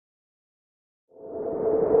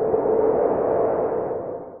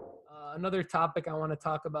another topic I want to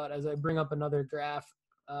talk about as I bring up another graph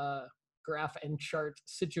and chart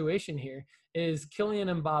situation here is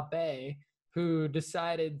Kylian Mbappe, who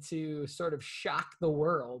decided to sort of shock the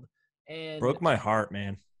world and broke my heart,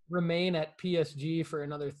 man. Remain at PSG for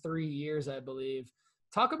another 3 years, I believe.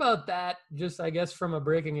 Talk about that, just I guess from a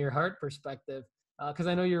breaking your heart perspective, because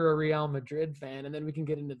I know you're a Real Madrid fan, and then we can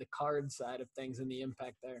get into the card side of things and the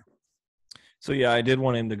impact there. So yeah, I did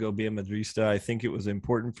want him to go be a Madrista. I think it was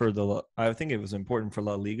important for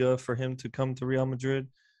La Liga for him to come to Real Madrid.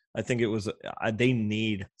 I think it was they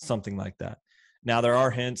need something like that. Now there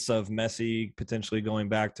are hints of Messi potentially going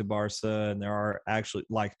back to Barca, and there are actually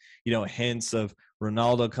hints of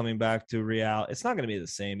Ronaldo coming back to Real. It's not going to be the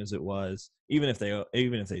same as it was, even if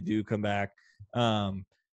they do come back.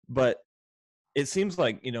 But it seems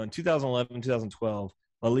like in 2011, 2012,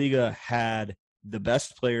 La Liga had the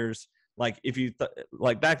best players. Like if you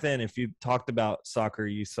back then, if you talked about soccer,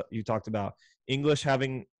 you talked about English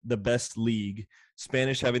having the best league,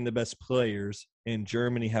 Spanish having the best players, and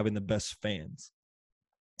Germany having the best fans.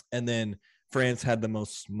 And then France had the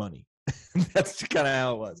most money. That's kind of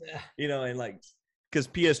how it was, and because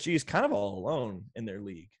PSG is kind of all alone in their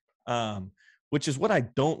league, which is what I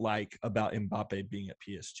don't like about Mbappe being at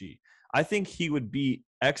PSG. I think he would be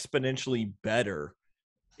exponentially better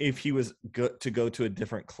if he was to go to a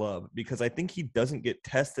different club, because I think he doesn't get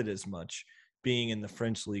tested as much being in the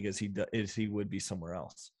French league as he would be somewhere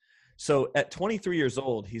else. So at 23 years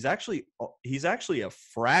old, he's actually a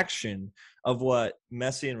fraction of what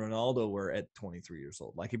Messi and Ronaldo were at 23 years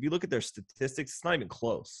old. Like if you look at their statistics, it's not even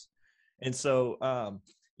close. And so,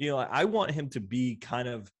 I want him to be kind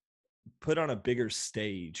of put on a bigger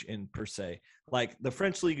stage per se. Like the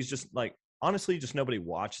French league is just honestly, just nobody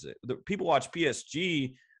watches it. People watch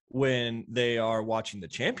PSG when they are watching the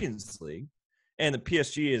Champions League, and the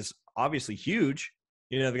PSG is obviously huge.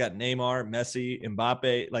 They've got Neymar, Messi,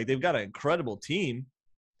 Mbappe. They've got an incredible team.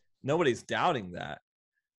 Nobody's doubting that.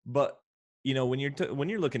 But, when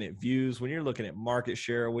you're looking at views, when you're looking at market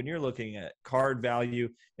share, when you're looking at card value,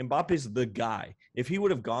 Mbappe's the guy. If he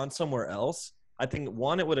would have gone somewhere else, I think,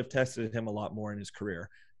 one, it would have tested him a lot more in his career.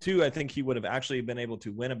 Two, I think he would have actually been able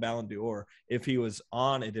to win a Ballon d'Or if he was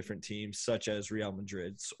on a different team, such as Real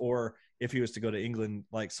Madrid's, or if he was to go to England,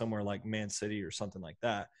 somewhere like Man City or something like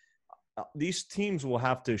that. These teams will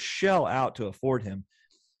have to shell out to afford him.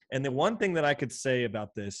 And the one thing that I could say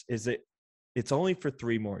about this is that it's only for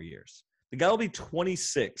 3 more years. The guy will be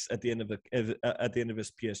 26 at the end of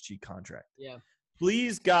his PSG contract. Yeah.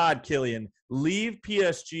 Please, God, Kylian, leave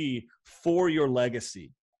PSG for your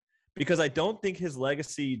legacy, because I don't think his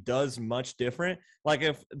legacy does much different. Like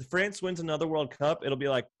if France wins another World Cup, it'll be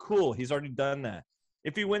like, cool, he's already done that.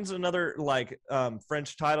 If he wins another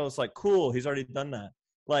French title, it's like, cool, he's already done that.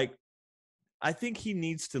 I think he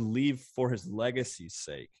needs to leave for his legacy's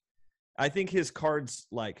sake. I think his cards,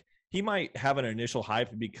 he might have an initial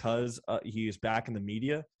hype because he is back in the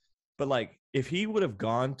media, but if he would have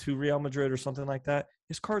gone to Real Madrid or something like that,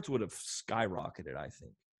 his cards would have skyrocketed, I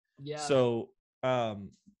think. Yeah. So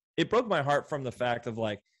it broke my heart from the fact of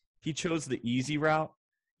he chose the easy route.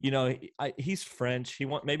 He's French.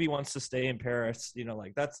 Maybe wants to stay in Paris.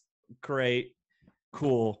 That's great,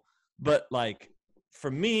 cool, but for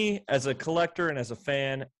me, as a collector and as a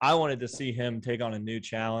fan, I wanted to see him take on a new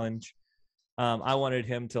challenge. I wanted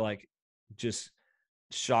him to just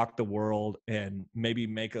shock the world and maybe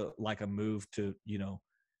make a move to,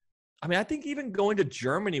 I think even going to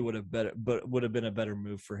Germany would have been a better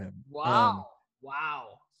move for him. Wow.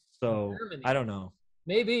 So Germany. I don't know.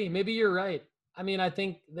 Maybe you're right. I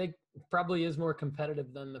think they probably is more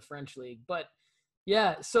competitive than the French league, but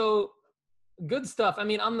yeah. So good stuff.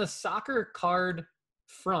 On the soccer card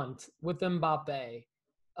front with Mbappe,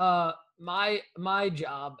 my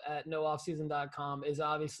job at nooffseason.com is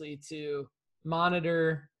obviously to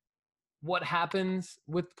monitor what happens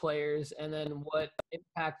with players and then what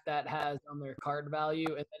impact that has on their card value,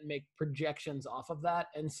 and then make projections off of that.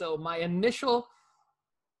 And so my initial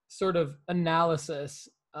sort of analysis,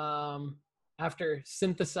 after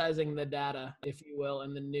synthesizing the data, if you will,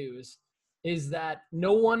 and the news, is that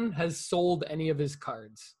no one has sold any of his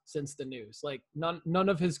cards since the news. None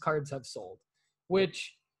of his cards have sold,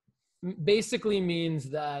 which basically means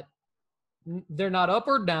that they're not up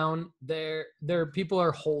or down. They're people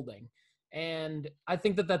are holding. And I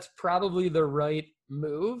think that that's probably the right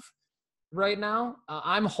move right now.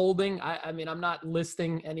 I'm holding. I'm not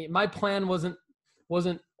listing any. My plan wasn't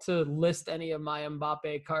to list any of my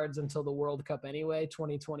Mbappe cards until the World Cup anyway,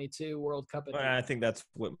 2022 World Cup. I think that's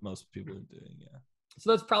what most people are doing, yeah. So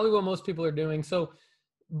that's probably what most people are doing. So,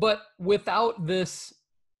 but without this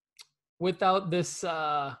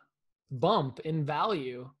bump in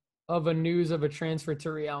value of a news of a transfer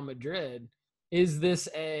to Real Madrid. Is this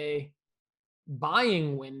a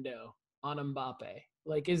buying window on Mbappe?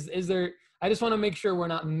 Like, is there? I just want to make sure we're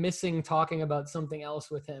not missing talking about something else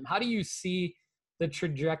with him. How do you see the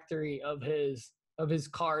trajectory of his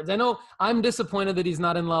cards? I know I'm disappointed that he's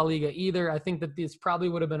not in La Liga either. I think that this probably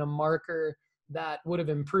would have been a marker that would have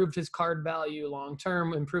improved his card value long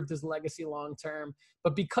term, improved his legacy long term.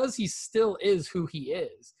 But because he still is who he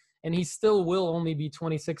is, and he still will only be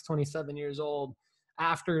 26, 27 years old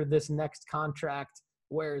after this next contract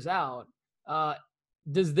wears out,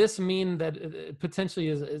 does this mean that it potentially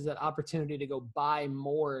is an opportunity to go buy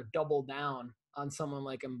more, double down on someone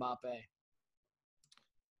like Mbappe?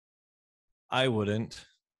 I wouldn't.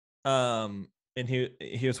 And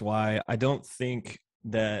here's why. I don't think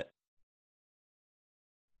that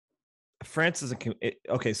France is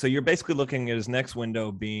okay. So you're basically looking at his next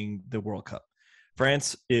window being the World Cup.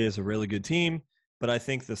 France is a really good team, but I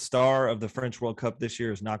think the star of the French World Cup this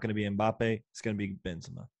year is not going to be Mbappe. It's going to be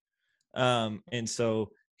Benzema. And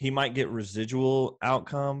so he might get residual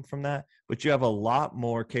outcome from that, but you have a lot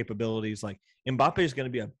more capabilities. Like Mbappe is going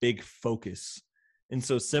to be a big focus. And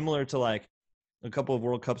so similar to like a couple of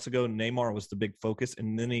World Cups ago, Neymar was the big focus,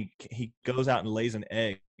 and then he goes out and lays an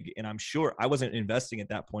egg. And I'm sure I wasn't investing at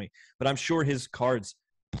that point, but I'm sure his cards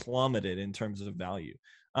plummeted in terms of value.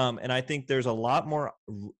 And I think there's a lot more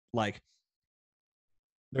like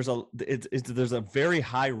there's a very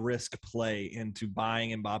high risk play into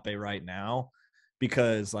buying Mbappe right now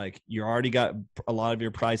because like you already got a lot of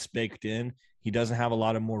your price baked in. He doesn't have a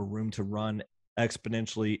lot of more room to run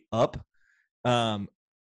exponentially up.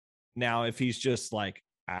 Now, if he's just like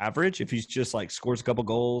average, if he's just like scores a couple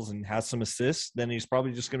goals and has some assists, then he's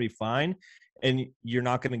probably just going to be fine. And you're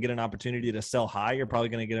not going to get an opportunity to sell high. You're probably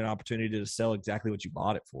going to get an opportunity to sell exactly what you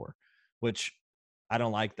bought it for, which I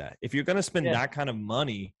don't like that. If you're going to spend that kind of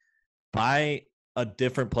money, buy a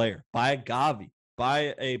different player, buy a Gavi,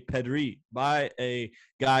 buy a Pedri, buy a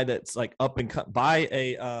guy that's like up and cut, buy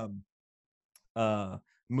a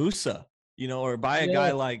Musa, or buy a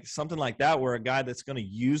guy like something like that, where a guy that's going to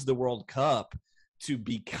use the World Cup to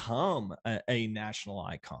become a national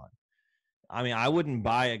icon. I mean, I wouldn't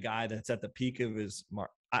buy a guy that's at the peak of his mark.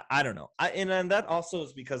 I don't know. And that also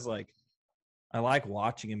is because like I like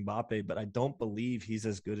watching Mbappe, but I don't believe he's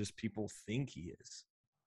as good as people think he is.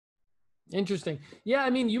 Interesting. Yeah, I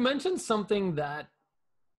mean, you mentioned something that,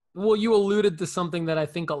 well, you alluded to something that I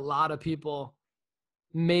think a lot of people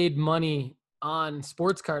made money on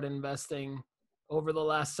sports card investing over the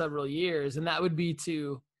last several years, and that would be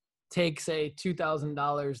to take, say,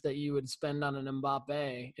 $2,000 that you would spend on an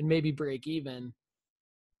Mbappe and maybe break even,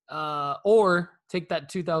 or take that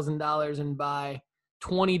 $2,000 and buy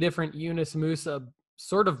 20 different Yunus Musa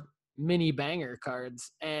sort of mini banger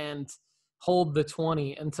cards and hold the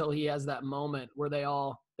 20 until he has that moment where they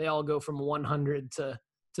all go from 100 to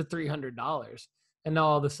 $300, and now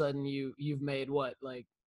all of a sudden you've made what, like,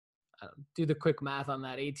 do the quick math on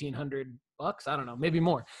that, $1,800. I don't know, maybe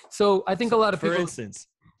more. So I think a lot of people. For instance,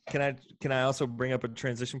 can I also bring up a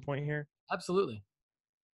transition point here? Absolutely.